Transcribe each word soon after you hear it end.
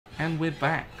And we're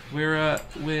back. We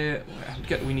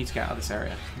need to get out of this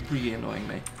area. It's really annoying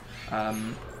me.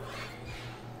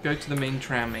 Go to the main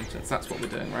tram maintenance. That's what we're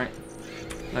doing, right?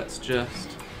 Let's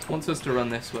just... wants us to run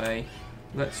this way.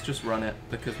 Let's just run it,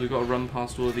 because we've got to run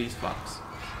past all of these fucks.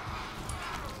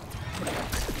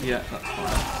 Yeah, that's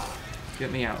fine.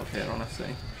 Get me out of here,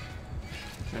 honestly.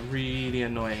 They're really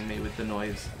annoying me with the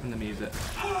noise and the music.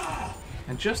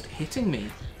 And just hitting me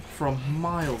from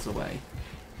miles away.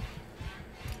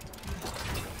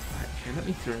 Right, okay, let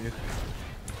me through.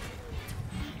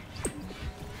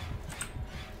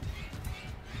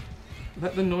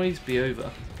 Let the noise be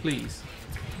over, please.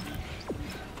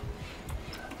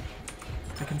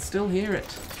 I can still hear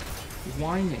it.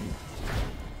 Whining.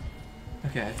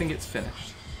 Okay, I think it's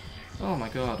finished. Oh my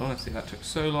god, honestly, that took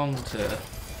so long to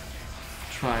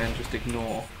try and just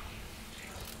ignore.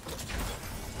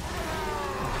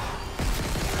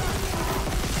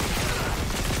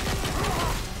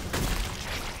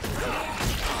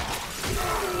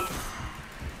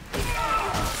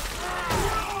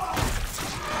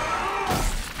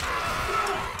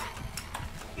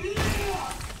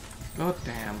 God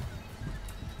damn.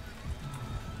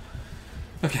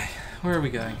 Okay, where are we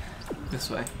going? This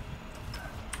way.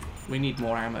 We need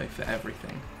more ammo for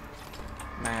everything.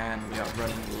 Man, we are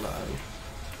running low.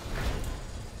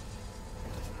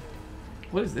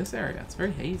 What is this area? It's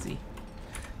very hazy.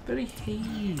 Very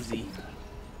hazy.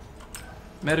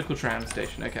 Medical tram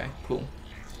station. Okay, cool.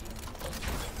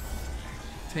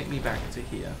 Take me back to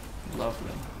here.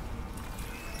 Lovely.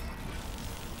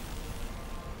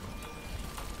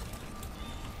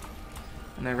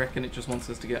 And I reckon it just wants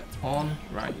us to get on.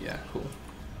 Right, yeah, cool.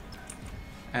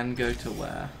 And go to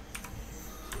where?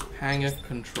 Hangar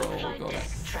control, got it.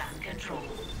 Tram control.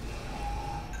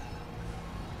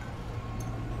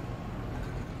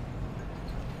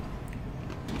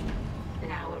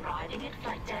 Now arriving at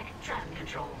flight deck tram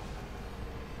control.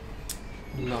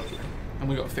 Lovely. And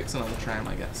we got to fix another tram,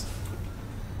 I guess.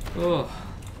 Ugh.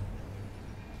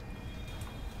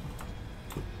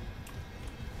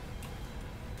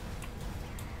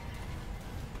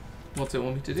 What's it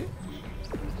want me to do?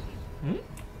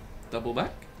 Double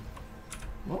back?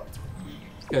 What?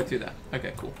 Go through that.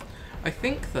 Okay, cool. I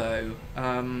think, though, if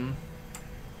I'm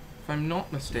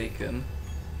not mistaken,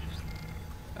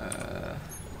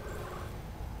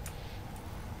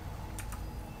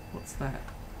 what's that?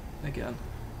 Again.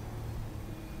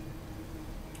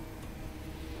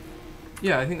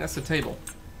 Yeah, I think that's the table.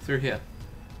 Through here.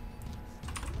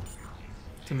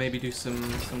 To maybe do some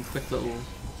quick little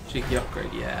cheeky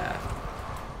upgrade. Yeah.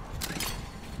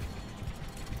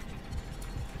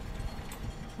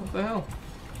 What the hell?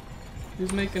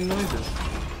 Who's making noises?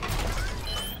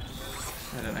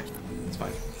 I don't know. It's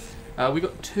fine. We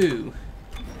got 2.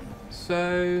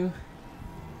 So...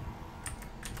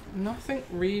 nothing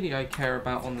really I care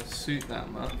about on the suit that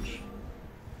much.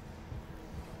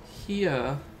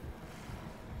 Here...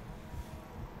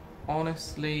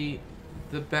 honestly,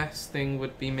 the best thing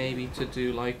would be maybe to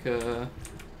do like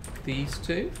these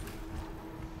 2.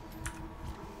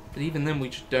 But even then we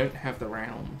just don't have the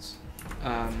rounds.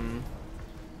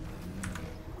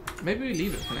 Maybe we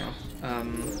leave it for now.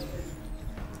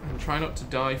 And try not to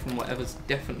die from whatever's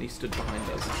definitely stood behind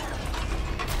us.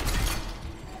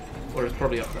 Or it's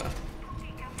probably up there.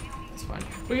 That's fine.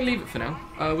 We can leave it for now.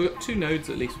 We've got 2 nodes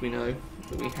at least we know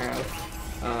that we have.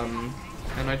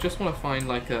 And I just want to find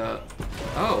like a...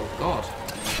 oh, God.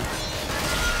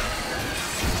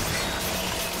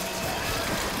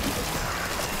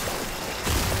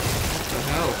 What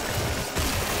the hell?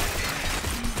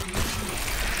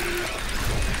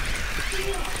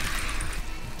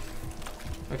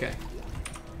 Okay.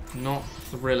 Not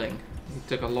thrilling. He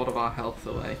took a lot of our health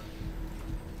away.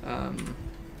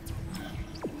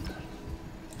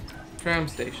 Tram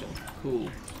station. Cool.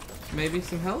 Maybe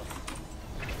some health?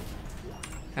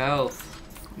 Health.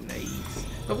 Nice.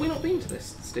 Have we not been to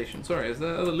this station? Sorry, is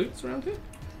there other loots around here?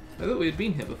 I thought we had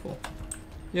been here before.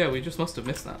 Yeah, we just must have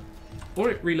missed that. Or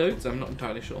it reloads, I'm not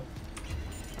entirely sure.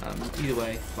 Either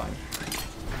way, fine.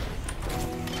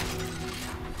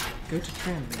 Go to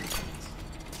tram maintenance.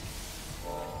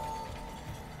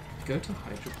 Go to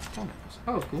hydroponics.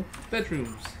 Oh, cool.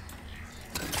 Bedrooms.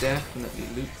 Definitely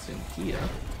loots in here.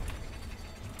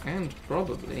 And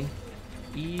probably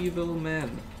evil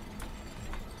men.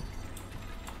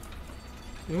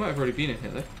 We might have already been in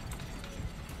here, though.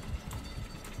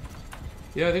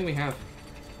 Yeah, I think we have.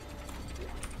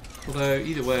 Although,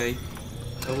 either way,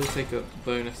 I will take a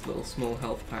bonus little small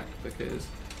health pack, because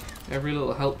every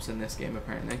little helps in this game,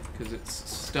 apparently, because it's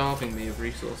starving me of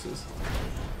resources.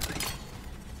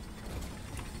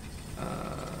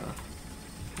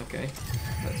 Okay,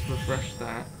 let's let's refresh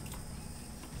that.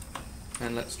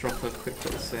 And let's drop a quick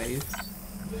little save.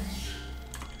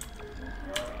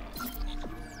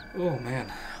 Oh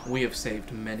man, we have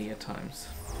saved many a times.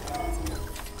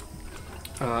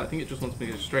 I think it just wants me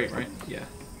to go straight, right? Yeah.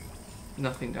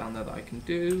 Nothing down there that I can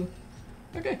do.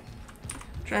 Okay.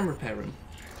 Tram repair room,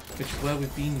 which is where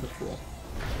we've been before.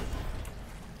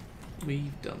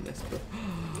 We've done this before.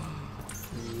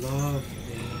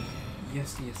 Lovely.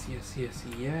 Yes, yes, yes, yes,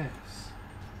 yes.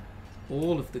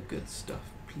 All of the good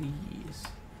stuff, please.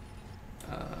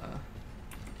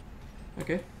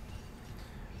 Okay.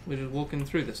 We're just walking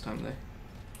through this time though.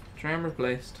 Tram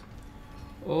replaced.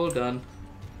 All done.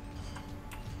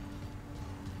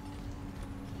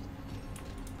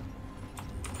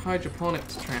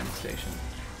 Hydroponics tram station.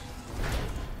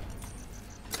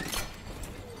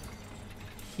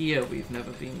 Here we've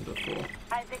never been before.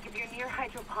 Isaac, if you're near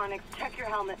hydroponics, check your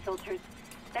helmet filters.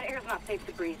 That air's not safe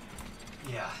to breathe.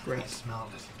 Yeah, Great. I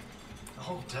smelled it. The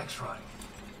whole deck's rotting.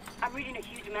 I'm reading a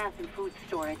huge mass in food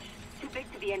storage. Too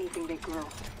big to be anything they grew.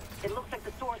 It looks like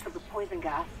the source of the poison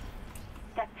gas.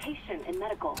 That patient in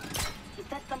medical, he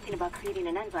said something about creating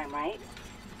an enzyme, right?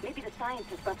 Maybe the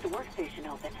scientist left the workstation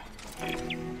open.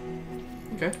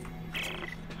 Okay.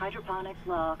 Hydroponics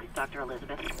log, Dr.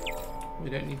 Elizabeth. We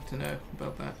don't need to know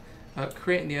about that.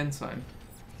 Creating the enzyme.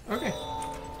 Okay.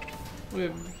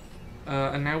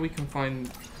 And now we can find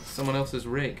someone else's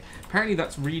rig. Apparently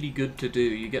that's really good to do.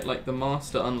 You get like the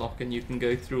master unlock and you can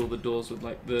go through all the doors with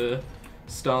like the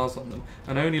stars on them.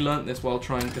 And I only learnt this while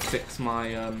trying to fix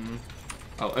my...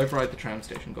 Oh, override the tram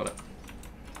station. Got it.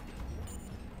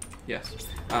 Yes.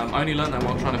 I only learnt that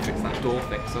while trying to fix that door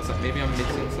thing. So I was like, maybe I'm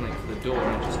missing something for the door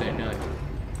and I just don't know.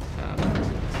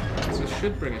 So it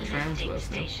should bring a tram to us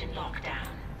now. Station lockdown.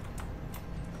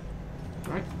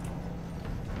 Right.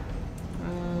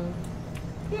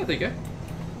 Yeah, there you go.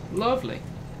 Lovely.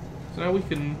 So now we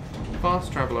can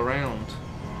fast travel around.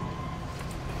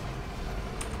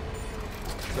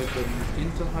 So go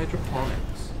into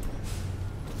hydroponics.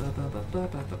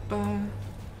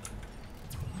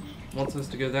 Wants us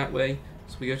to go that way,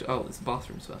 so we go to... Oh, it's the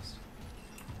bathrooms first.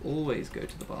 Always go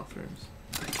to the bathrooms.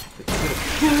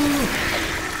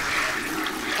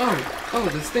 Oh,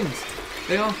 there's things.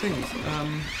 They are things.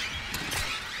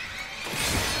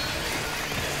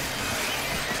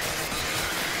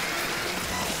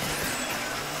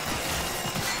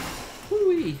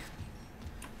 Whoo-wee.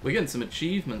 We're getting some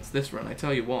achievements this run, I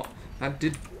tell you what. That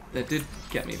did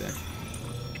get me there.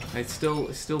 I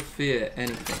still fear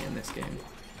anything in this game.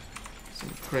 Some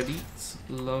credits,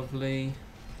 lovely.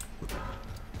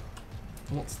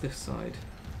 What's this side?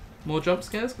 More jump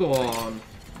scares? Go on.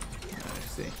 I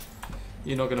see.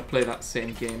 You're not going to play that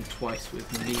same game twice with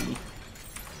me.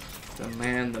 The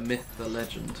man, the myth, the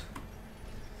legend.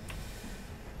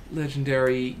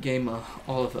 Legendary gamer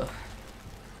Oliver.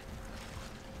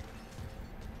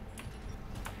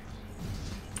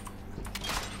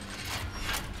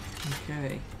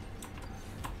 Okay.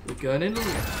 We're going in the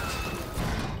left.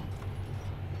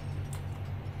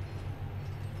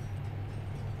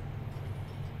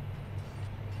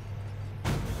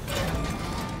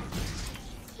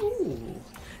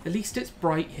 At least it's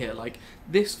bright here. Like,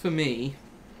 this for me,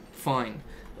 fine.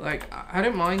 Like, I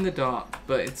don't mind the dark,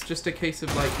 but it's just a case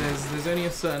of, like, there's only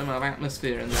a certain amount of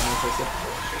atmosphere, and then, as I said...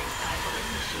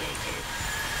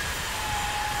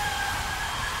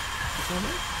 Is that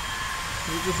it?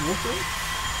 Is it just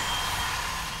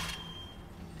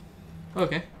water?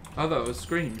 Okay. I thought it was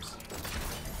screams.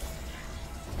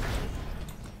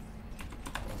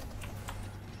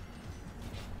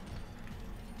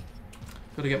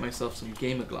 Gotta get myself some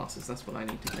gamer glasses, that's what I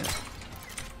need to get.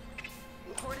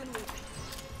 Report in loop.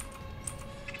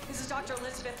 This is Dr.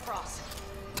 Elizabeth Frost.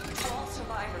 To all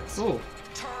survivors. Oh.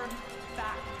 Turn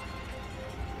back.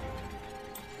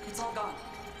 It's all gone.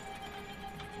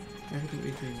 Everything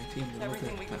we do in the team, we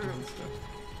Everything we grew. stuff.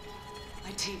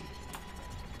 My team.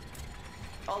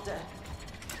 All dead.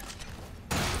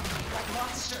 Like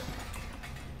monster.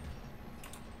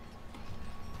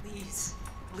 Please,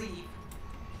 leave.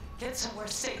 Get somewhere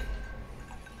safe.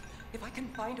 If I can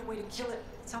find a way to kill it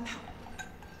somehow.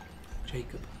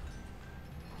 Jacob.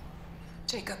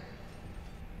 Jacob,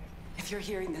 if you're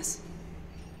hearing this,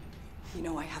 you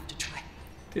know I have to try.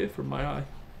 Tear from my eye.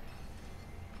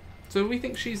 So do we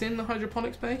think she's in the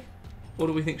hydroponics bay? Or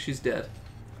do we think she's dead?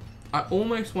 I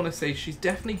almost want to say she's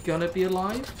definitely gonna be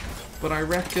alive, but I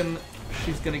reckon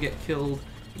she's gonna get killed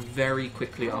very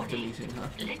quickly after meeting her.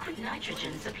 Liquid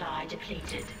nitrogen supply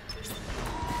depleted.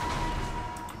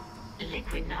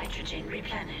 Liquid nitrogen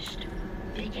replenished.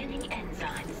 Beginning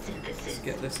enzyme synthesis. Let's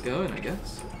get this going, I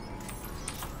guess.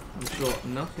 I'm sure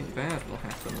nothing bad will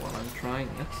happen while I'm trying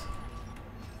this.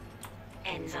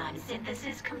 Enzyme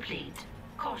synthesis complete.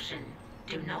 Caution,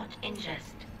 do not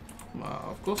ingest. Well,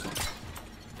 of course not.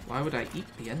 Why would I eat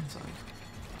the enzyme?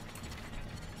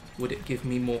 Would it give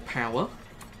me more power?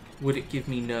 Would it give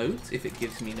me nodes? If it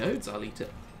gives me nodes, I'll eat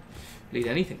it. I'll eat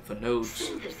anything for nodes.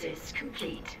 Synthesis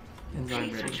complete. Enzyme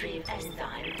Please ready. retrieve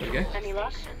enzyme. There we go. Any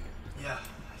luck? Yeah,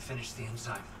 I finished the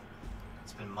enzyme.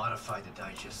 It's been modified to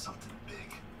digest something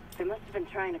big. They must have been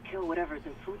trying to kill whatever's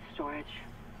in food storage.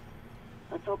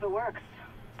 Let's hope it works.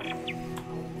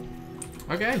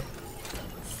 Okay.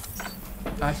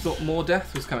 I thought more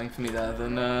death was coming for me there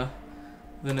than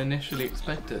initially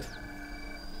expected.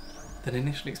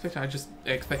 I just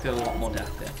expected a lot more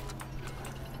death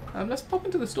there. Let's pop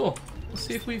into the store. Let's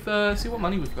see if we've see what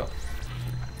money we've got.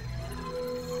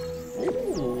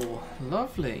 Oh,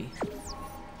 lovely.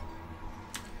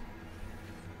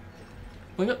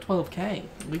 We got 12k.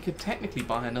 We could technically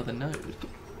buy another node.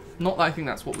 Not that I think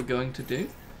that's what we're going to do.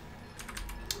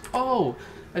 Oh,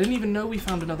 I didn't even know we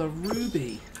found another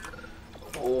ruby.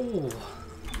 Oh.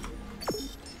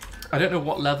 I don't know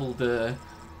what level the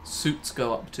suits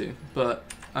go up to, but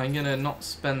I'm gonna not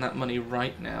spend that money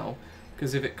right now,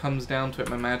 because if it comes down to it,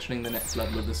 I'm imagining the next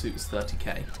level of the suit is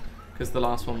 30k. Because the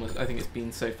last one was, I think it's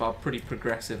been so far pretty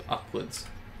progressive upwards.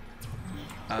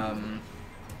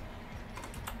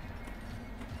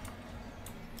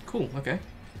 Cool, okay.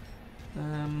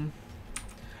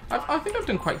 I think I've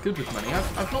done quite good with money.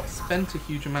 I've not spent a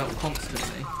huge amount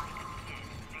constantly.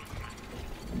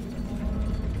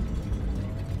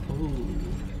 Ooh,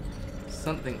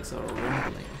 something's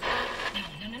rumbling.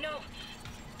 No.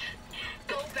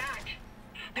 Go back.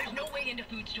 There's no way into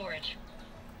food storage.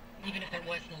 Even if there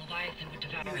was, the Leviathan would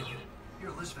devour you.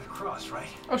 You're Elizabeth Cross, right?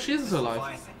 Oh, she is alive.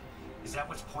 Leviathan. Is that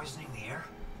what's poisoning the air?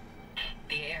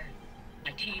 The air.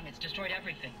 My team, it's destroyed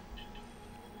everything.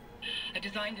 I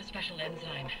designed a special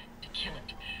enzyme to kill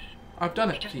it. I've done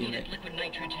I it just for you, needed mate. liquid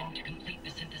nitrogen to complete the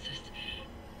synthesis.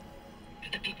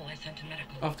 The people I sent to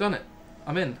medical I've done it.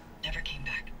 I'm in. never came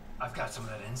back. I've got some of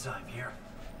that enzyme here.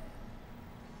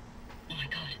 Oh my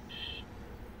god.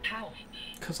 How?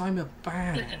 Because I'm a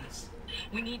badass. Listen,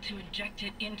 we need to inject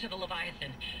it into the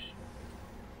Leviathan.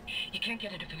 You can't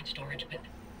get into food storage, but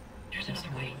there's There's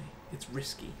another no way. way. It's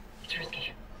risky. It's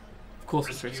risky. Of course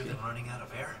it's Riskier risky. than running out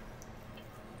of air?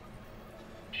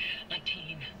 My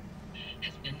team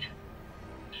has been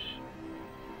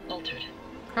altered.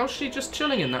 How's she just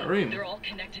chilling in that room? They're all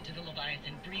connected to the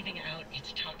Leviathan, breathing out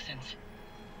its toxins.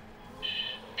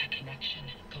 That connection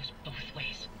goes both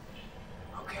ways.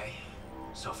 Okay.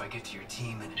 So if I get to your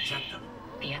team and inject them,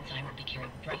 The enzyme will be carried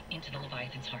right into the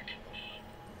Leviathan's heart.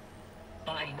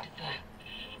 Bind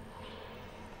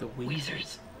The the Weezers.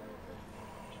 Weezers.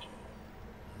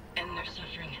 And their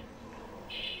suffering.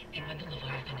 And when the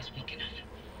Leviathan is weak enough,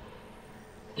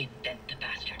 we vent the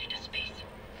bastard into space.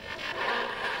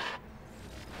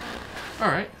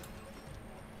 Alright.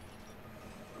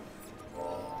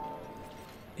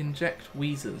 Inject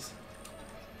Weezers.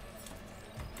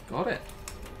 Got it.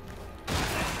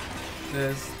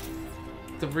 There's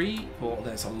 3, or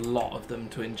there's a lot of them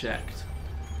to inject.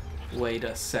 Wait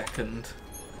a second.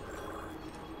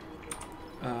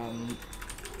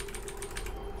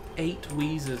 8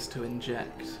 Weezers to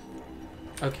inject.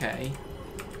 Okay.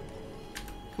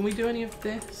 Can we do any of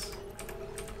this?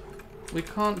 We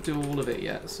can't do all of it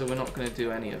yet, so we're not going to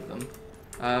do any of them.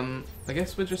 I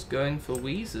guess we're just going for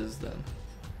Weezers then.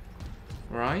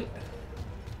 Right?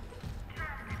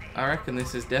 I reckon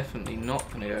this is definitely not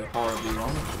going to go horribly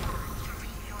wrong.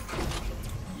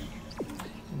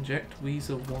 Inject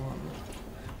Weezer 1.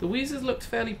 The Weezers looked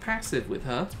fairly passive with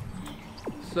her,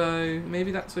 so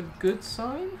maybe that's a good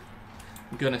sign?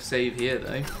 I'm going to save here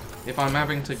though. If I'm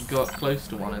having to go up close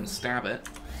to one and stab it,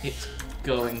 it's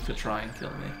going to try and kill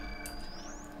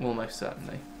me. Almost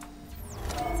certainly.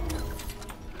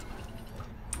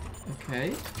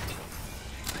 Okay.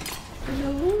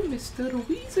 Hello, Mr.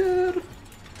 Weezer.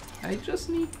 I just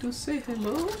need to say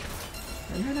hello,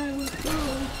 and then I will go.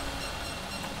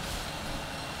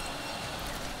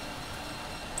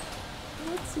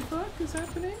 What the fuck is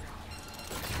happening?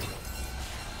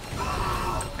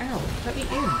 Ow, let me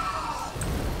in.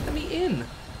 Let me in.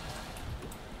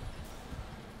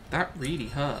 That really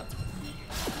hurt.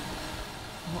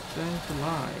 I'm not going to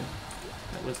lie.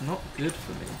 That was not good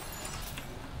for me.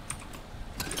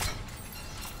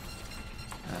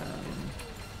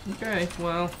 Okay,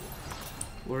 well,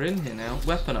 we're in here now.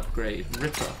 Weapon upgrade,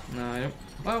 Ripper. No, I don't.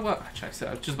 Well, actually,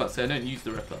 I was just about to say I don't use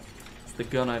the Ripper. It's the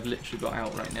gun I've literally got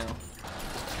out right now.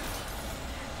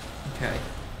 Okay,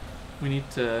 we need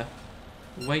to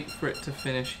wait for it to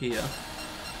finish here.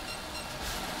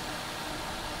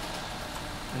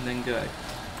 and then go.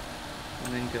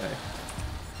 And then go.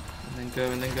 And then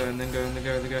go, and then go, and then go, and then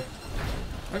go, and then go.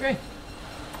 Okay.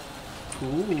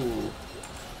 Cool.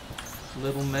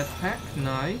 Little med pack,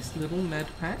 nice. Little med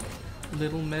pack.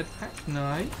 Little med pack,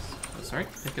 nice. Oh, sorry,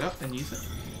 pick it up and use it.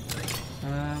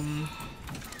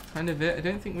 Kind of it. I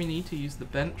don't think we need to use the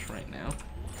bench right now.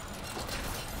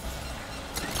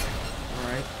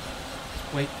 Alright.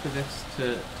 Wait for this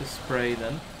to spray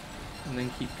then. And then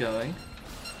keep going.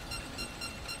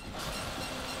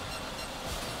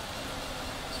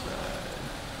 So...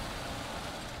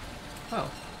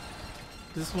 Oh.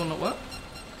 Does this one not work?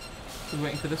 Are we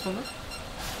waiting for this one then?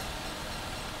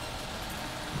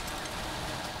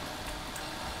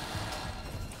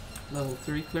 Level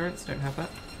 3 clearance, don't have that.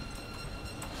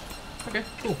 Okay,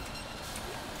 cool.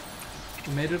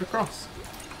 We made it across.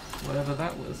 Whatever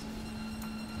that was.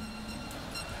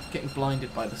 Getting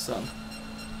blinded by the sun.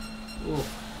 Oh,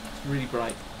 it's really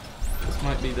bright. This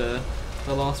might be the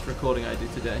last recording I do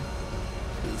today.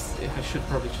 Because I should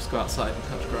probably just go outside and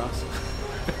touch grass.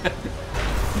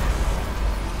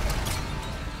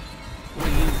 What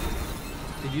are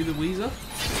you? Are you the Weezer?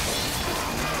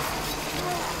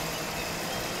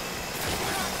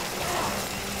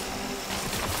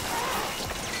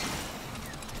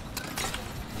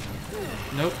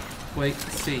 Nope. Wait,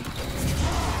 see.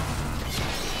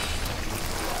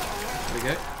 There we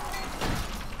go.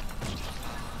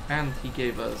 And he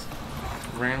gave us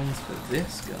rounds for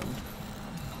this gun.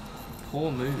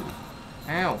 Poor move.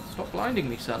 Ow! Stop blinding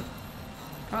me, son.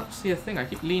 Can't see a thing. I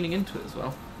keep leaning into it as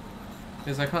well.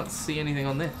 Because I can't see anything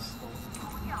on this.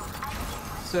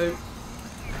 So,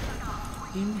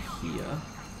 in here...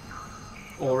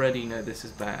 Already know this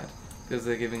is bad. Because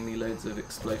they're giving me loads of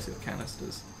explosive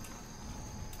canisters.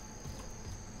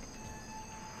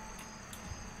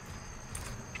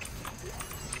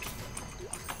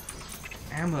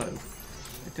 Ammo.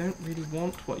 I don't really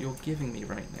want what you're giving me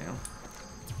right now.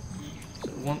 So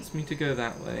it wants me to go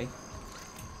that way.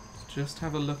 Let's just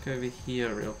have a look over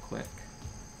here real quick.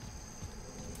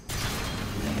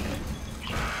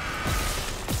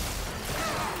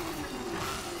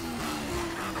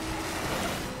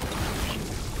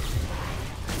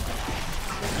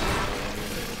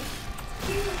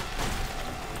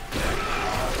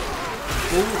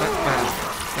 Oh, that's bad.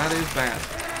 That is bad.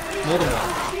 More than one.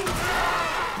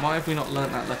 Why have we not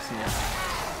learnt that lesson yet?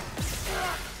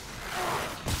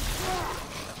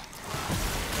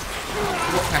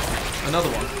 What's happening? Another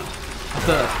one. A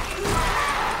third.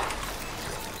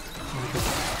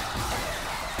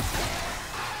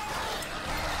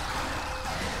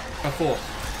 A fourth.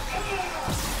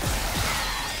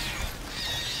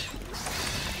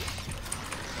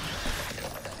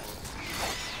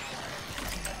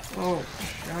 Oh,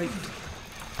 shite.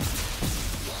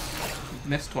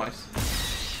 Missed twice.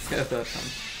 Get a third time.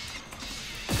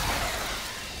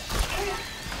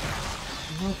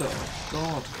 Mother of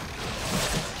God.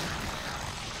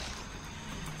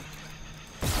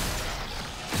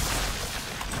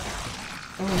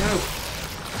 Oh no!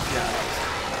 Yeah,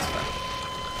 that's fair.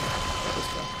 That was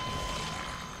fair.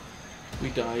 We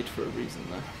died for a reason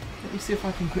there. Let me see if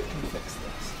I can quickly fix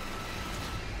this.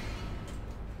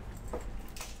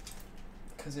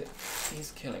 Because it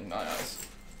is killing my eyes.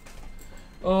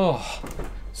 Oh!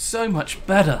 So much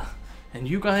better, and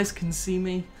you guys can see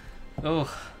me. Oh,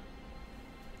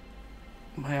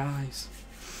 my eyes.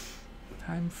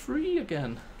 I'm free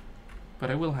again, but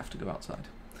I will have to go outside.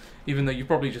 Even though you've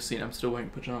probably just seen I'm still wearing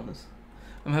pajamas.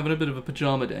 I'm having a bit of a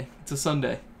pajama day. It's a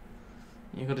Sunday.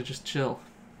 You gotta just chill.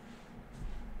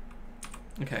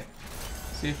 Okay,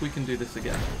 see if we can do this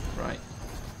again. Right,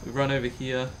 we run over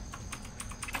here.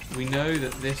 We know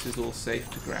that this is all safe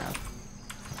to grab.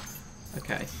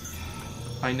 Okay.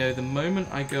 I know the moment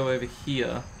I go over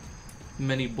here,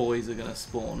 many boys are gonna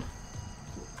spawn.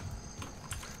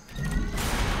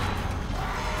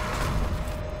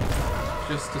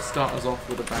 Just to start us off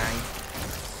with a bang.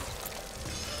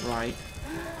 Right.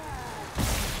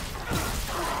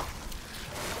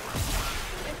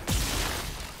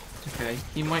 Okay,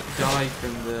 he might die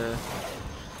from the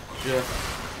just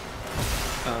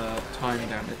time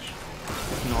damage.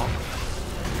 If not,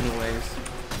 you can always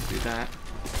do that.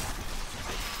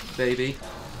 Baby.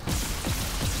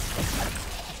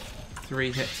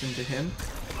 3 hits into him.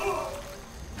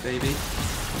 Baby.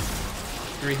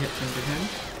 3 hits into him.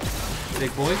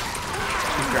 Big boy.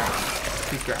 He's grabbed.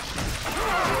 He's grabbed.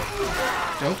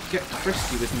 Don't get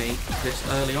frisky with me this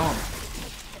early on.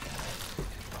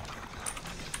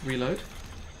 Reload.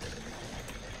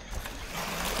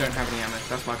 Don't have any ammo.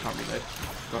 That's why I can't reload.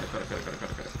 Got it, got it, got it, got it, got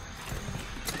it, got it.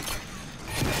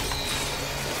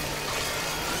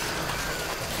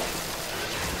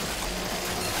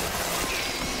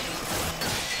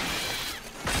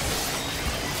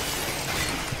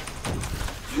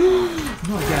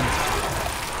 Not again.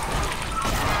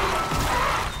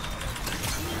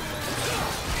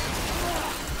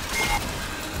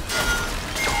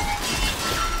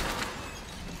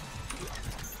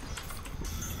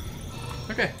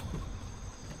 Okay.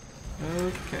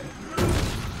 Okay.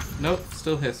 Nope,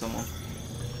 still hear someone.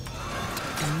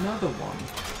 Another one.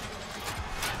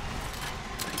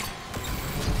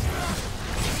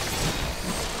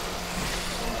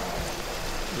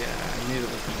 Yeah, I knew there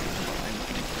was going to be one behind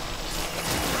me.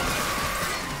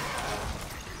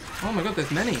 Oh my god,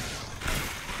 there's many.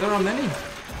 There are many.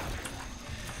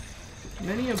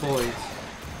 Many a boys.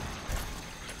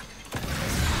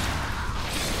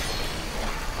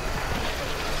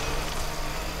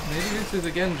 Maybe this is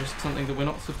again just something that we're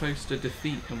not supposed to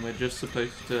defeat and we're just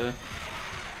supposed to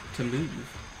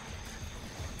move.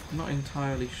 I'm not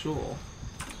entirely sure.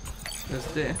 There's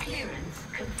this, Clearance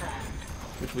confirmed.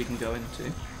 which we can go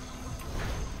into.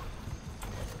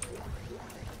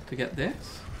 To get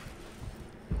this.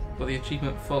 Got the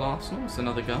achievement Full Arsenal, it's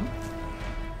another gun.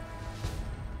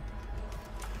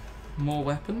 More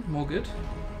weapon, more good.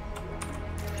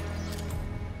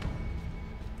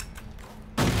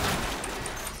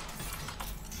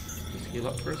 Just heal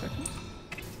up for a second.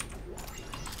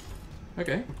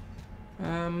 Okay.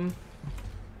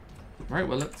 Right,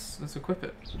 well let's equip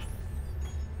it.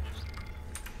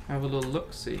 Have a little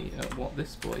look-see at what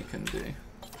this boy can do.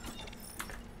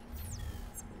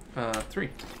 3.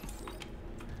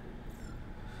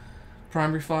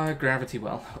 Primary fire, gravity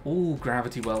well. Ooh,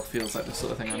 gravity well feels like the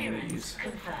sort of thing I'm going to use.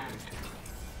 Confirmed.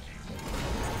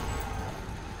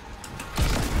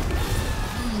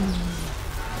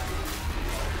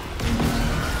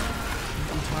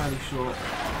 Not entirely sure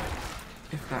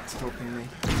if that's helping me.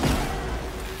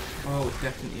 Oh, it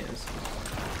definitely is.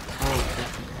 Oh, it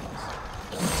definitely is.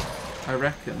 I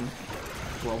reckon,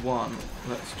 well, one,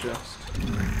 let's just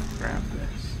grab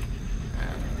this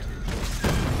and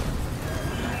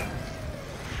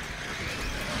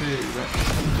 2, let's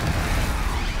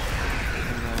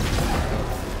and then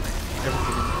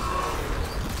everything in this.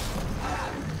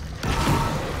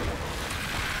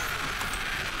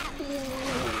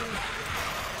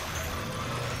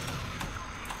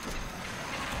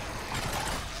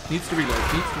 Needs to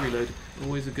reload, needs to reload.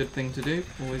 Always a good thing to do,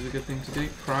 always a good thing to do.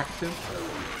 Proactive.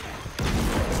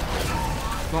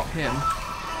 Got him.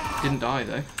 Didn't die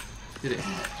though, did it?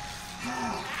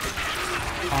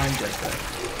 I'm dead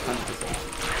though,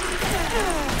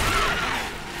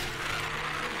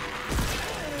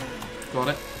 100%. Got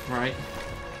it, right.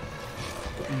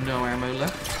 Got no ammo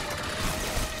left.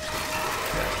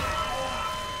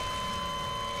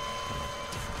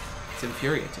 It's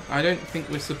infuriating. I don't think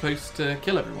we're supposed to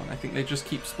kill everyone. I think they just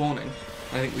keep spawning.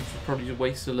 I think we should probably just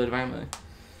waste a load of ammo.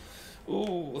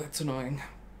 Oh, that's annoying.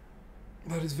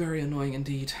 That is very annoying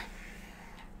indeed.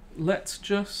 Let's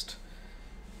just,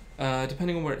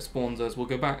 depending on where it spawns us, we'll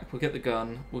go back, we'll get the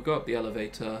gun, we'll go up the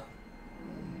elevator,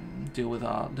 deal with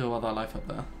our life up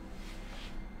there.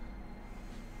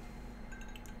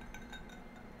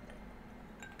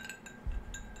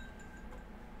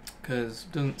 Because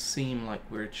it doesn't seem like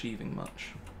we're achieving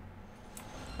much.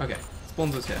 Okay,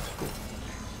 spawns us here. Cool.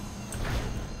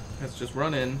 Let's just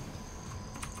run in,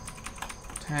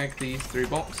 tag these 3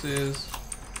 boxes,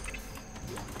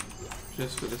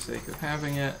 just for the sake of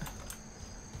having it.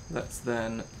 Let's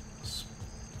then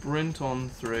sprint on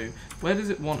through. Where does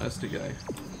it want us to go?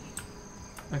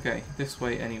 Okay, this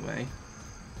way anyway.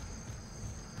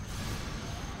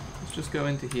 Let's just go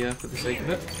into here for the sake of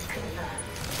it.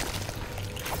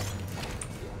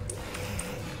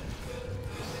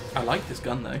 I like this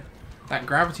gun though. That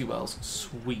gravity well's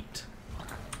sweet.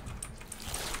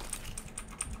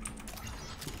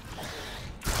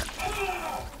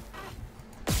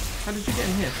 How did you get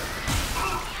in here?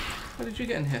 How did you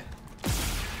get in here?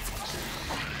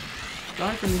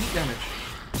 Die from the heat damage.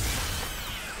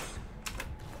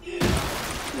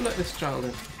 Who let this child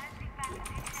in?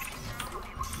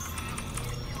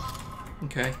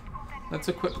 Okay, let's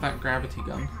equip that gravity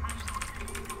gun.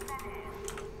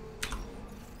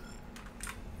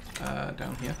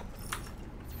 Down here.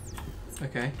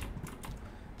 Okay.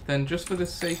 Then just for the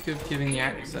sake of giving the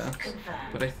access,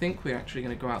 but I think we're actually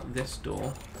going to go out this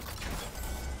door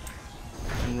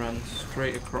and run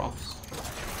straight across.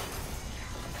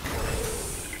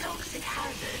 Toxic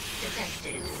hazard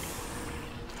detected.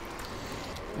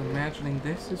 Imagining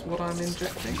this is what I'm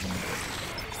injecting.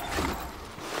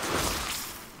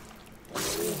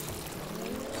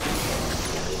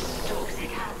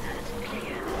 Toxic hazard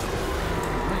clear.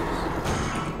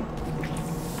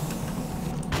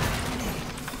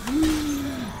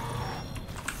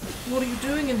 What are you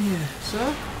doing in here,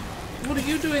 sir? What are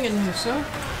you doing in here, sir?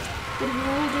 What are you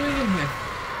all doing in here?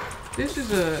 This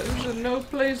is a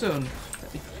no-play zone.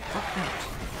 Let me fuck out.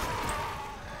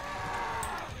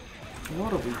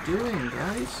 What are we doing,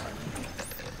 guys?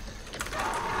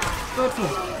 Birdful!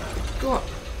 Go up!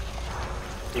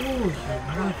 Oh, you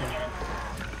mother.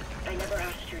 I never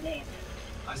asked your name.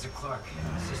 Isaac Clarke,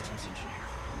 systems engineer.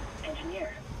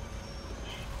 Engineer.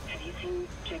 Have you seen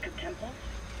Jacob Temple?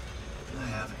 I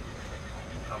haven't.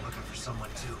 I'm looking for someone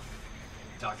too.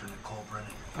 Dr. Nicole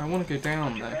Brennan. I want to go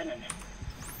down Dr. there. Brennan.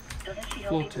 Doesn't she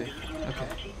Floor help 2. people with Okay.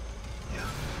 unitology? Yeah,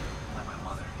 like my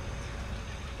mother.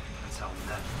 That's how we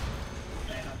met.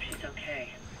 I hope she's okay.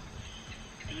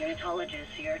 The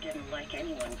unitologists here didn't like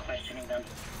anyone questioning them.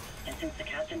 And since the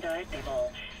captain died, they've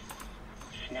all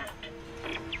snapped.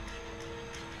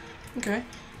 Okay.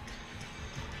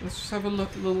 Let's just have a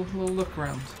little look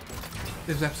around.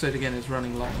 This episode again is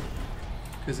running long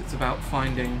because it's about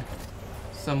finding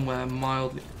somewhere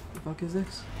mildly. What the fuck is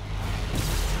this?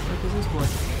 What the fuck is this boy?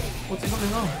 What's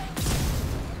going on?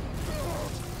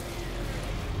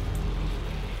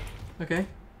 Okay.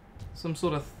 Some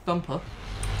sort of thumper.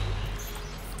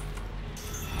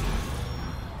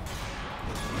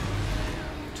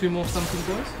 Two more thumping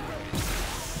boys.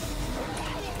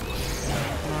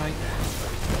 Right.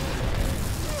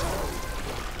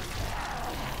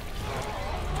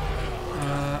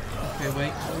 Okay,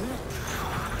 wait.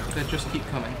 They just keep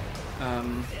coming.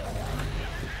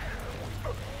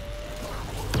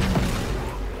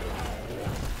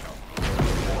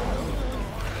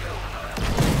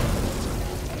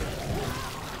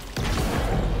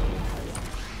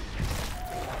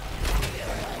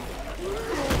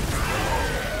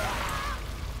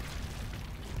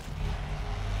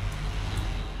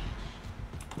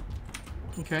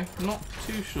 Okay, not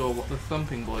too sure what the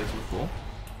thumping boys were for.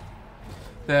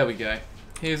 There we go.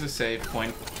 Here's a save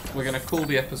point. We're going to call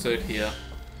the episode here.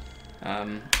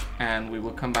 And we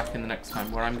will come back in the next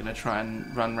time where I'm going to try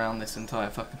and run around this entire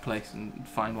fucking place and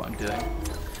find what I'm doing.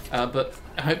 But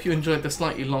I hope you enjoyed the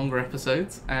slightly longer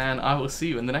episodes, and I will see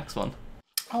you in the next one.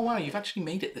 Oh wow, you've actually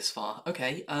made it this far.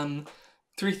 Okay,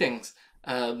 3 things.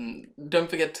 Don't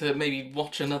forget to maybe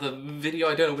watch another video.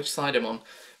 I don't know which side I'm on.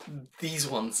 These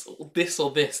ones, this or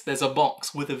this, there's a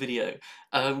box with a video.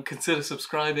 Consider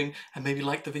subscribing and maybe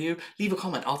like the video. Leave a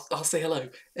comment. I'll say hello.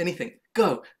 Anything.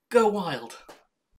 Go wild.